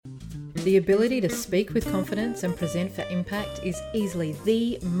The ability to speak with confidence and present for impact is easily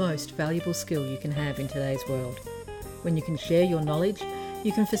the most valuable skill you can have in today's world. When you can share your knowledge,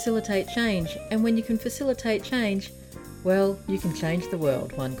 you can facilitate change, and when you can facilitate change, well, you can change the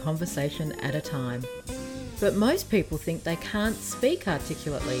world one conversation at a time. But most people think they can't speak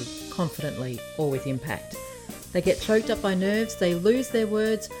articulately, confidently, or with impact. They get choked up by nerves, they lose their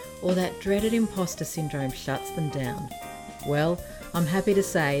words, or that dreaded imposter syndrome shuts them down. Well, I'm happy to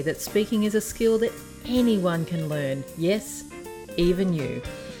say that speaking is a skill that anyone can learn. Yes, even you.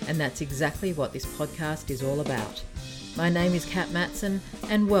 And that's exactly what this podcast is all about. My name is Kat Matson,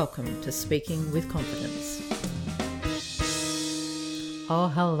 and welcome to Speaking with Confidence.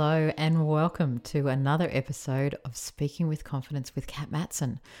 Oh, hello, and welcome to another episode of Speaking with Confidence with Kat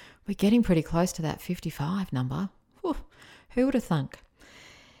Matson. We're getting pretty close to that 55 number. Whew, who would have thunk?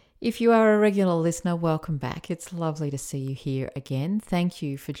 If you are a regular listener, welcome back. It's lovely to see you here again. Thank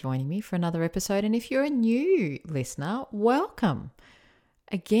you for joining me for another episode. And if you're a new listener, welcome.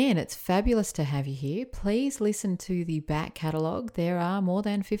 Again, it's fabulous to have you here. Please listen to the back catalogue. There are more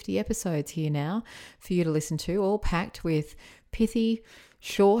than 50 episodes here now for you to listen to, all packed with pithy,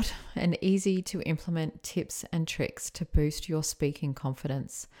 short and easy to implement tips and tricks to boost your speaking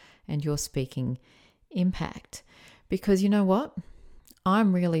confidence and your speaking impact. Because you know what?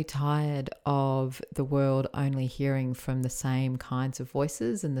 I'm really tired of the world only hearing from the same kinds of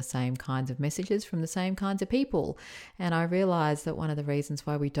voices and the same kinds of messages from the same kinds of people. And I realize that one of the reasons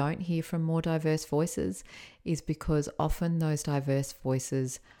why we don't hear from more diverse voices is because often those diverse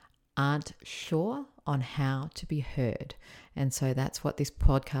voices aren't sure on how to be heard. And so that's what this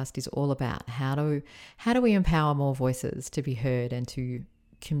podcast is all about. How do we empower more voices to be heard and to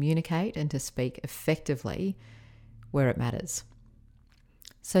communicate and to speak effectively where it matters?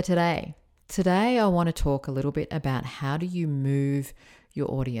 So today I want to talk a little bit about how do you move your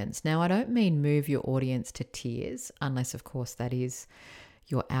audience. Now, I don't mean move your audience to tears, unless of course that is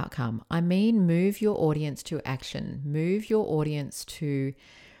your outcome. I mean move your audience to action. Move your audience to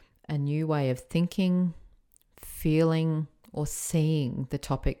a new way of thinking, feeling, or seeing the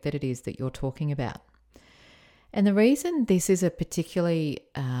topic that it is that you're talking about. And the reason this is a particularly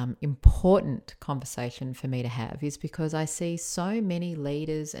important conversation for me to have is because I see so many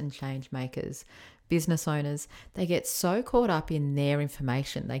leaders and change makers, business owners, they get so caught up in their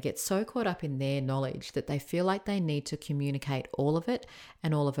information, they get so caught up in their knowledge that they feel like they need to communicate all of it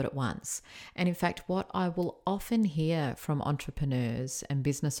and all of it at once. And in fact, what I will often hear from entrepreneurs and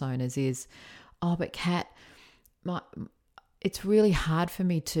business owners is, oh, but Kat, it's really hard for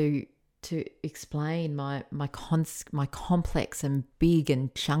me to explain my complex and big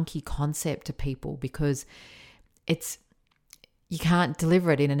and chunky concept to people because you can't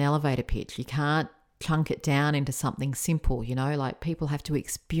deliver it in an elevator pitch. You can't chunk it down into something simple, like people have to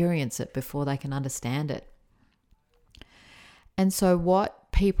experience it before they can understand it. And so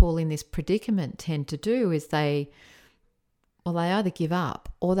what people in this predicament tend to do is they either give up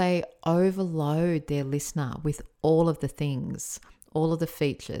or they overload their listener with all of the things, all of the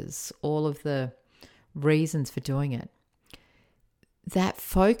features, all of the reasons for doing it. That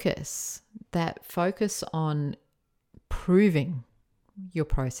focus on proving your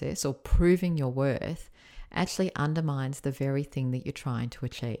process or proving your worth actually undermines the very thing that you're trying to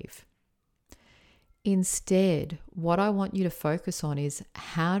achieve. Instead, what I want you to focus on is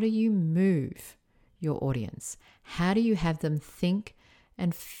how do you move your audience? How do you have them think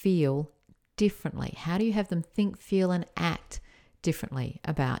and feel differently? How do you have them think, feel, and act differently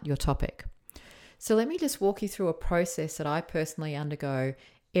about your topic? So let me just walk you through a process that I personally undergo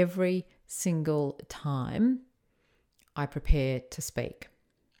every single time I prepare to speak.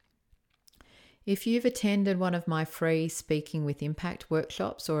 If you've attended one of my free Speaking with Impact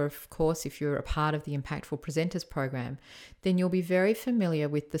workshops, or of course, if you're a part of the Impactful Presenters program, then you'll be very familiar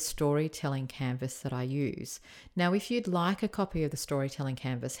with the storytelling canvas that I use. Now, if you'd like a copy of the storytelling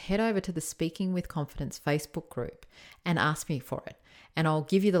canvas, head over to the Speaking with Confidence Facebook group and ask me for it. And I'll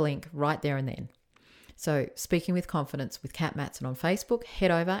give you the link right there and then. So Speaking with Confidence with Kat Matson on Facebook,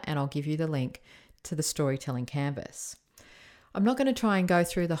 head over and I'll give you the link to the storytelling canvas. I'm not going to try and go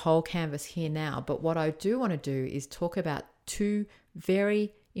through the whole canvas here now, but what I do want to do is talk about two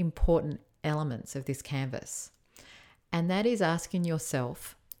very important elements of this canvas. And that is asking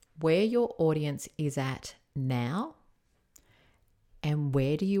yourself where your audience is at now and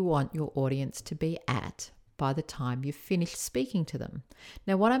where do you want your audience to be at by the time you've finished speaking to them.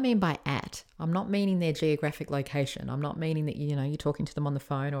 Now, what I mean by at, I'm not meaning their geographic location. I'm not meaning that, you're talking to them on the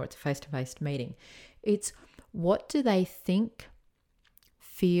phone or it's a face-to-face meeting. It's what do they think,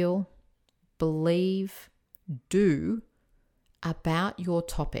 feel, believe, do about your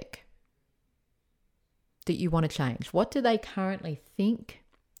topic that you want to change? What do they currently think,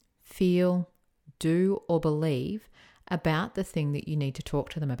 feel, do, or believe about the thing that you need to talk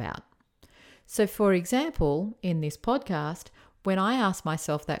to them about? So, for example, in this podcast, when I ask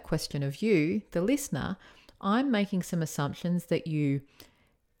myself that question of you, the listener, I'm making some assumptions that you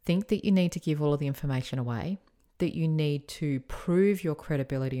think that you need to give all of the information away, that you need to prove your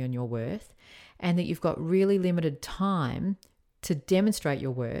credibility and your worth, and that you've got really limited time to demonstrate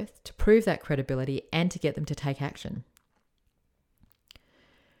your worth, to prove that credibility, and to get them to take action.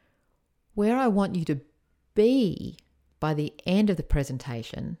 Where I want you to be by the end of the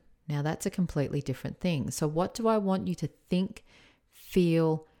presentation, now that's a completely different thing. So what do I want you to think,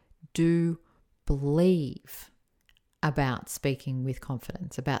 feel, do, believe about speaking with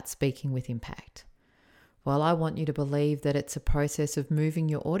confidence, about speaking with impact? Well, I want you to believe that it's a process of moving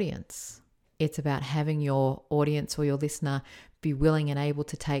your audience. It's about having your audience or your listener be willing and able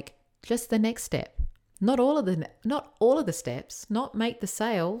to take just the next step. Not all of the steps, not make the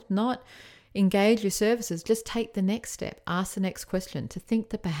sale, not engage your services, just take the next step, ask the next question, to think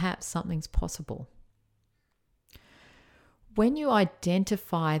that perhaps something's possible. When you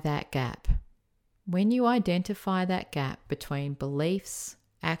identify that gap between beliefs,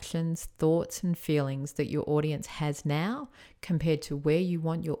 actions, thoughts, and feelings that your audience has now compared to where you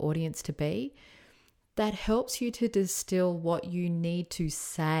want your audience to be, that helps you to distill what you need to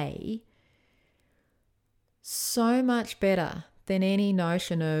say so much better than any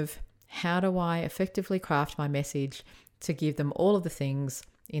notion of how do I effectively craft my message to give them all of the things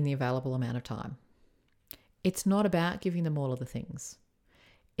in the available amount of time. It's not about giving them all of the things.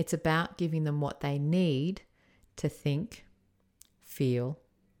 It's about giving them what they need to think, feel,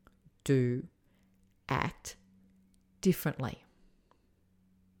 do, act differently.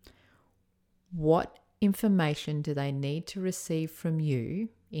 What information do they need to receive from you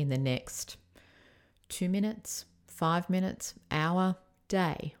in the next 2 minutes, 5 minutes, hour,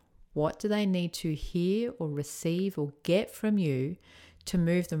 day? What do they need to hear or receive or get from you to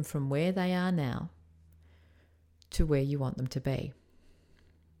move them from where they are now to where you want them to be?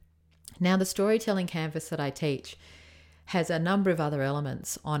 Now, the storytelling canvas that I teach has a number of other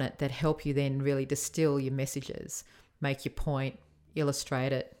elements on it that help you then really distill your messages, make your point,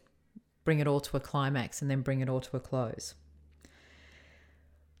 illustrate it, bring it all to a climax, and then bring it all to a close.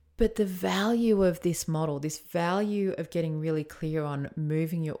 But the value of this model, this value of getting really clear on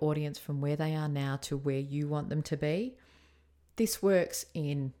moving your audience from where they are now to where you want them to be, this works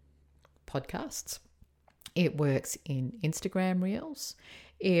in podcasts. It works in Instagram Reels.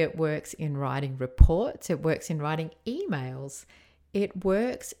 It works in writing reports. It works in writing emails. It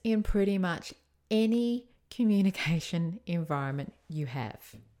works in pretty much any communication environment you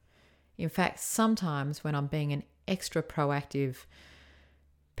have. In fact, sometimes when I'm being an extra proactive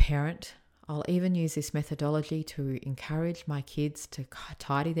parent, I'll even use this methodology to encourage my kids to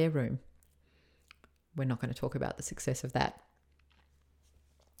tidy their room. We're not going to talk about the success of that.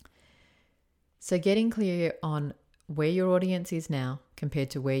 So getting clear on where your audience is now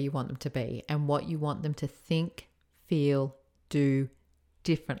compared to where you want them to be and what you want them to think, feel, do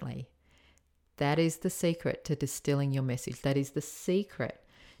differently. That is the secret to distilling your message. That is the secret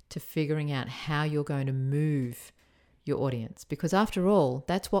to figuring out how you're going to move your audience. Because after all,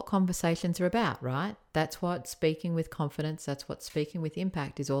 that's what conversations are about, right? That's what speaking with confidence, that's what speaking with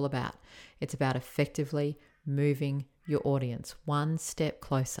impact is all about. It's about effectively moving your audience one step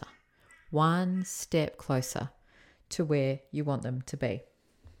closer to where you want them to be.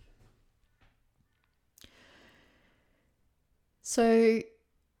 So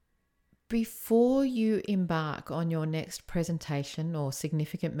before you embark on your next presentation or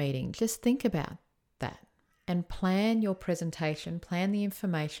significant meeting, just think about that and plan your presentation, plan the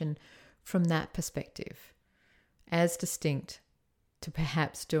information from that perspective, as distinct to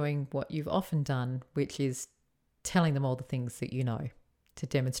perhaps doing what you've often done, which is telling them all the things that you know to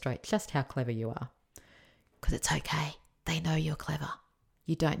demonstrate just how clever you are. Because it's okay. They know you're clever.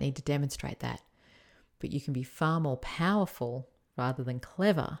 You don't need to demonstrate that. But you can be far more powerful rather than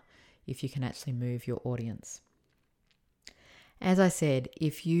clever if you can actually move your audience. As I said,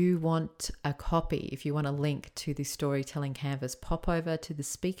 if you want a copy, if you want a link to the storytelling canvas, pop over to the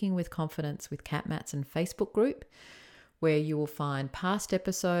Speaking with Confidence with Kat Matson Facebook group, where you will find past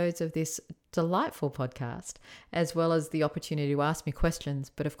episodes of this delightful podcast, as well as the opportunity to ask me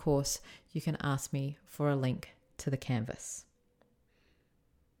questions. But of course, you can ask me for a link to the canvas.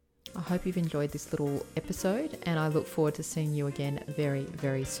 I hope you've enjoyed this little episode, and I look forward to seeing you again very,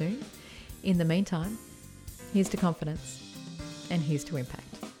 very soon. In the meantime, here's to confidence and here's to impact.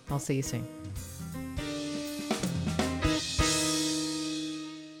 I'll see you soon.